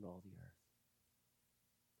man in all the earth.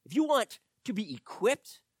 If you want to be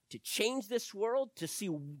equipped to change this world, to see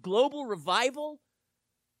global revival,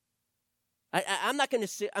 I'm not going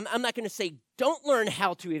to say don't learn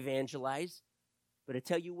how to evangelize, but I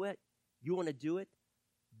tell you what, you want to do it,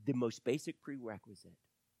 the most basic prerequisite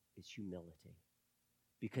is humility.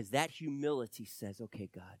 Because that humility says, okay,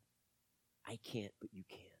 God, I can't, but you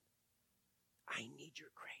can. I need your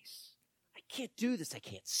grace. I can't do this. I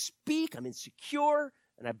can't speak. I'm insecure.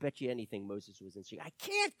 And I bet you anything Moses was insecure. I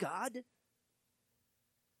can't, God.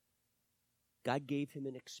 God gave him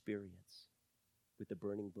an experience with the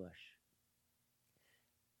burning bush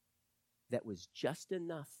that was just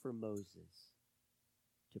enough for Moses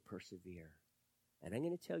to persevere. And I'm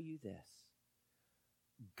going to tell you this.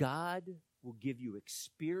 God will give you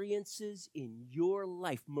experiences in your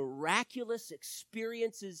life, miraculous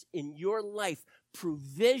experiences in your life,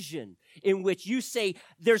 provision in which you say,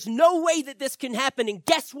 there's no way that this can happen. And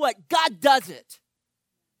guess what? God does it.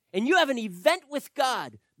 And you have an event with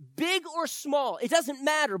God, big or small, it doesn't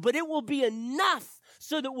matter, but it will be enough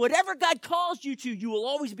so that whatever God calls you to, you will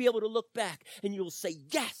always be able to look back and you will say,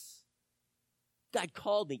 yes. God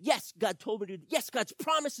called me. Yes, God told me to. Yes, God's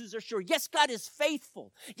promises are sure. Yes, God is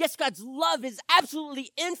faithful. Yes, God's love is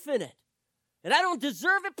absolutely infinite. And I don't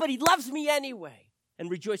deserve it, but he loves me anyway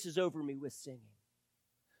and rejoices over me with singing.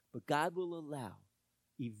 But God will allow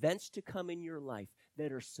events to come in your life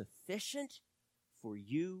that are sufficient for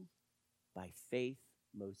you by faith.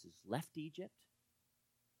 Moses left Egypt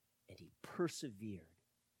and he persevered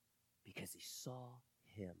because he saw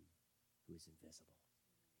him who is invisible.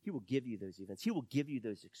 He will give you those events. He will give you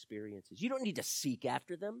those experiences. You don't need to seek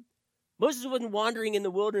after them. Moses wasn't wandering in the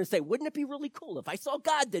wilderness saying, wouldn't it be really cool if I saw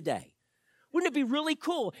God today? Wouldn't it be really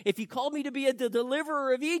cool if he called me to be the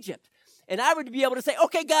deliverer of Egypt? And I would be able to say,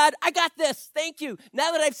 okay, God, I got this. Thank you.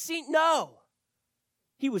 Now that I've seen, no.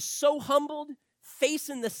 He was so humbled, face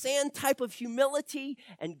in the sand type of humility,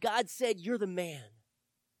 and God said, you're the man.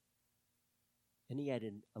 And he had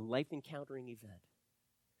a life-encountering event.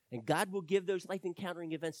 And God will give those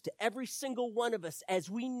life-encountering events to every single one of us as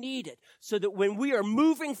we need it, so that when we are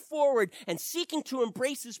moving forward and seeking to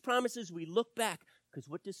embrace his promises, we look back. Because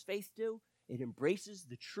what does faith do? It embraces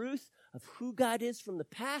the truth of who God is from the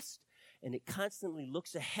past, and it constantly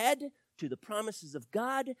looks ahead to the promises of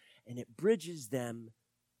God, and it bridges them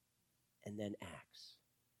and then acts.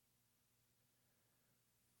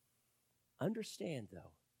 Understand,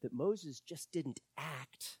 though, that Moses just didn't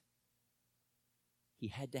act. He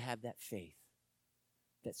had to have that faith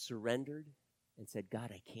that surrendered and said,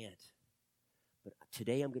 God, I can't. But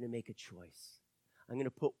today I'm going to make a choice. I'm going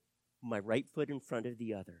to put my right foot in front of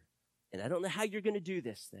the other. And I don't know how you're going to do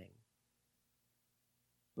this thing.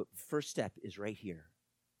 But the first step is right here.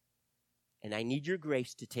 And I need your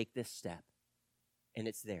grace to take this step. And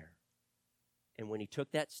it's there. And when he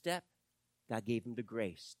took that step, God gave him the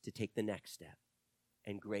grace to take the next step.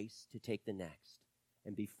 And grace to take the next.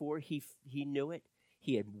 And before he knew it,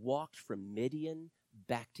 he had walked from Midian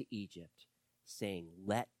back to Egypt, saying,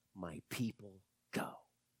 let my people go.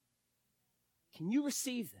 Can you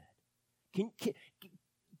receive that?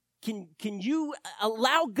 Can you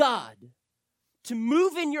allow God to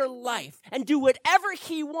move in your life and do whatever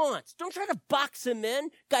he wants? Don't try to box him in.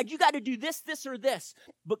 God, you got to do this, this, or this.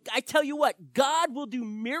 But I tell you what, God will do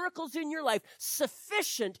miracles in your life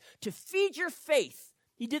sufficient to feed your faith.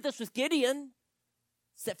 He did this with Gideon.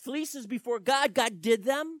 Set fleeces before God. God did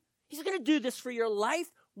them. He's going to do this for your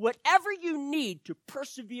life. Whatever you need to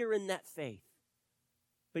persevere in that faith.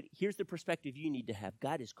 But here's the perspective you need to have.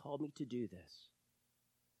 God has called me to do this.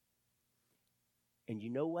 And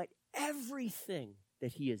you know what? Everything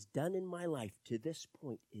that he has done in my life to this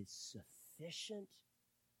point is sufficient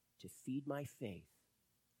to feed my faith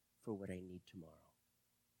for what I need tomorrow.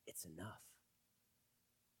 It's enough.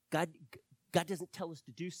 God doesn't tell us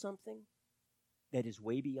to do something that is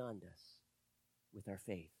way beyond us with our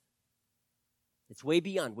faith. It's way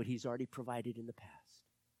beyond what he's already provided in the past.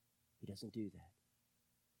 He doesn't do that.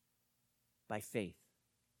 By faith.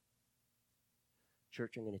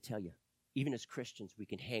 Church, I'm going to tell you, even as Christians, we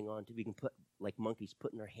can hang on to, we can put, like monkeys,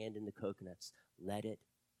 putting our hand in the coconuts. Let it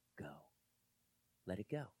go. Let it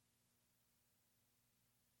go.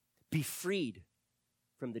 Be freed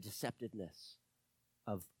from the deceptiveness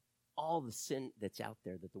of all the sin that's out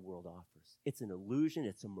there that the world offers. It's an illusion.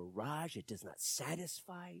 It's a mirage. It does not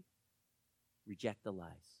satisfy. Reject the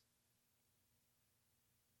lies.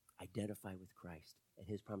 Identify with Christ and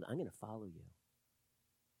his promise. I'm going to follow you.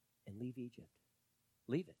 And leave Egypt.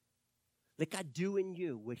 Leave it. Let God do in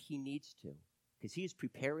you what he needs to, because he is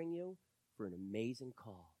preparing you for an amazing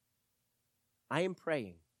call. I am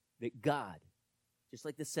praying that God, just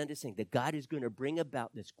like the send is saying, that God is going to bring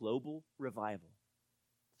about this global revival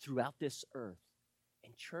throughout this earth.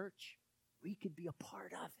 And church, we could be a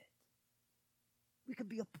part of it.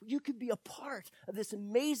 You could be a part of this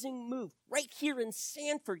amazing move right here in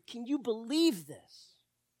Sanford. Can you believe this?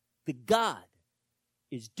 That God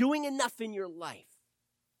is doing enough in your life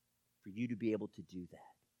for you to be able to do that.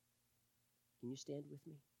 Can you stand with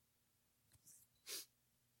me?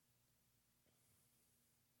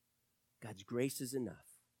 God's grace is enough.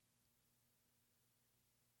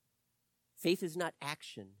 Faith is not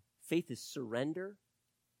action. Faith is surrender.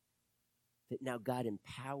 That now God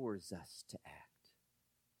empowers us to act.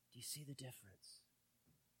 Do you see the difference?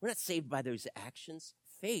 We're not saved by those actions.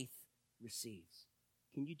 Faith receives.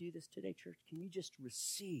 Can you do this today, church? Can you just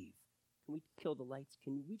receive? Can we kill the lights?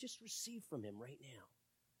 Can we just receive from him right now?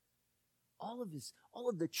 All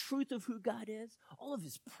of the truth of who God is, all of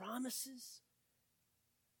his promises.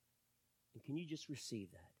 And can you just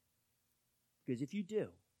receive that? Because if you do,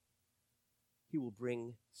 he will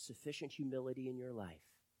bring sufficient humility in your life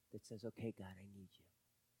that says, okay, God, I need you.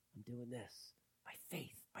 I'm doing this by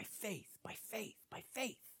faith, by faith, by faith, by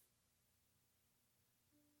faith.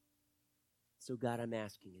 So God, I'm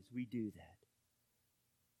asking as we do that,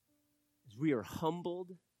 as we are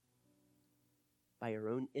humbled by our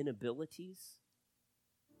own inabilities,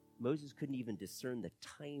 Moses couldn't even discern the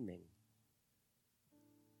timing.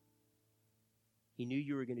 He knew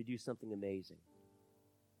you were going to do something amazing,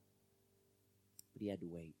 but he had to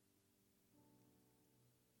wait.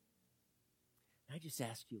 And I just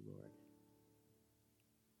ask you, Lord,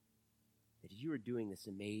 that as you are doing this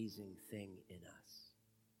amazing thing in us,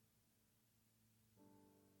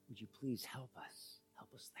 would you please help us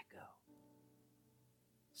let go.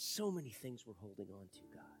 So many things we're holding on to,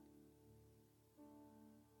 God.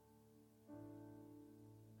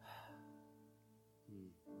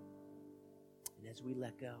 And as we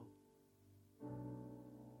let go,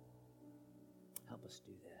 help us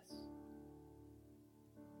do this.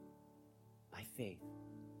 By faith,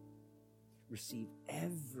 receive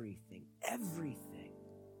everything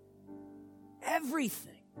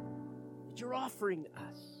that you're offering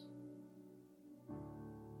us.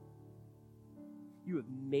 You have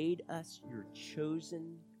made us your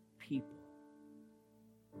chosen people,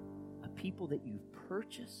 a people that you've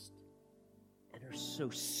purchased and are so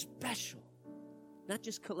special, not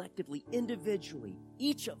just collectively, individually,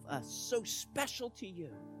 each of us so special to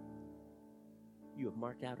you. You have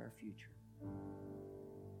marked out our future.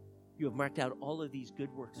 You have marked out all of these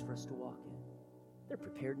good works for us to walk in. They're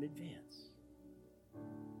prepared in advance.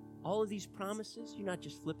 All of these promises, you're not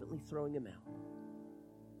just flippantly throwing them out.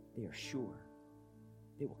 They are sure.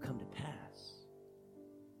 They will come to pass.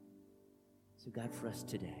 So God, for us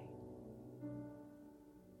today,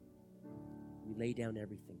 we lay down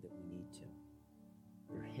everything that we need to.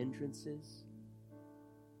 They're hindrances.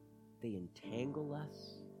 They entangle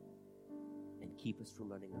us and keep us from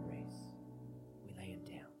running a race. We lay them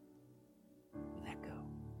down. We let go.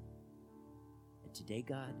 And today,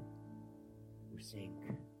 God, we're saying,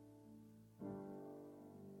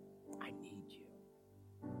 I need you.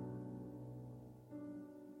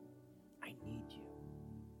 I need you.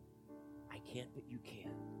 I can't, but you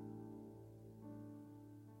can.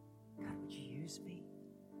 God, would you use me?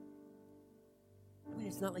 I mean,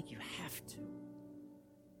 it's not like you have to,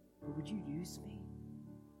 but would you use me?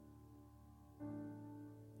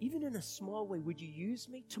 Even in a small way, would you use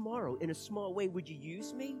me? Tomorrow, in a small way, would you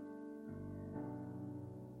use me?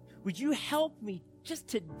 Would you help me just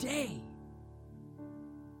today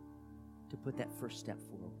to put that first step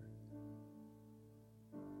forward?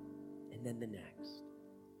 And then the next.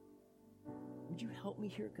 Would you help me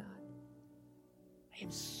here, God? I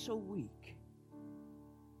am so weak.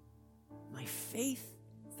 My faith,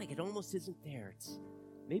 it's like it almost isn't there. It's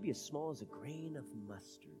maybe as small as a grain of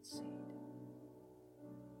mustard seed.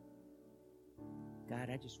 God,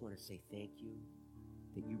 I just want to say thank you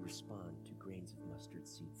that you respond to grains of mustard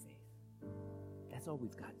seed faith. That's all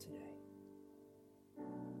we've got today.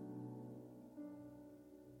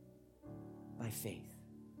 By faith,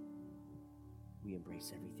 we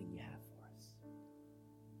embrace everything you have for us.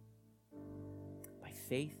 By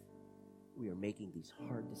faith, we are making these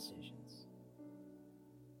hard decisions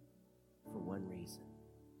for one reason.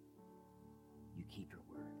 You keep your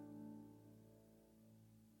word.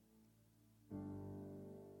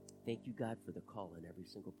 Thank you, God, for the call in every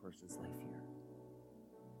single person's life here.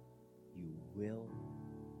 You will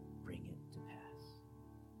bring it to pass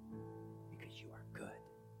because you are good.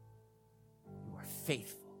 You are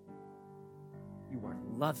faithful. You are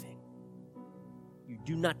loving. You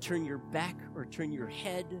do not turn your back or turn your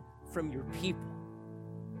head from your people.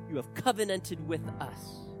 You have covenanted with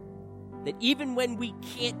us that even when we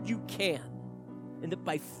can't, you can. and that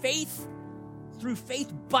by faith, through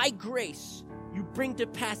faith, by grace, you bring to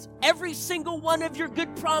pass every single one of your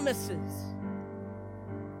good promises.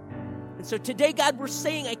 And so today, God, we're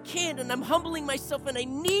saying I can't, and I'm humbling myself, and I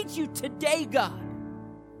need you today, God.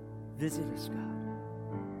 Visit us, God.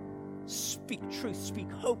 Speak truth,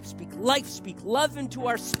 speak hope, speak life, speak love into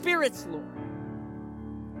our spirits, Lord.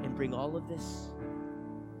 And bring all of these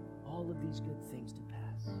good things to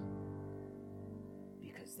pass.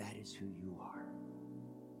 Because that is who you are.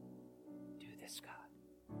 Do this, God.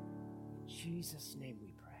 In Jesus' name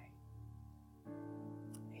we pray.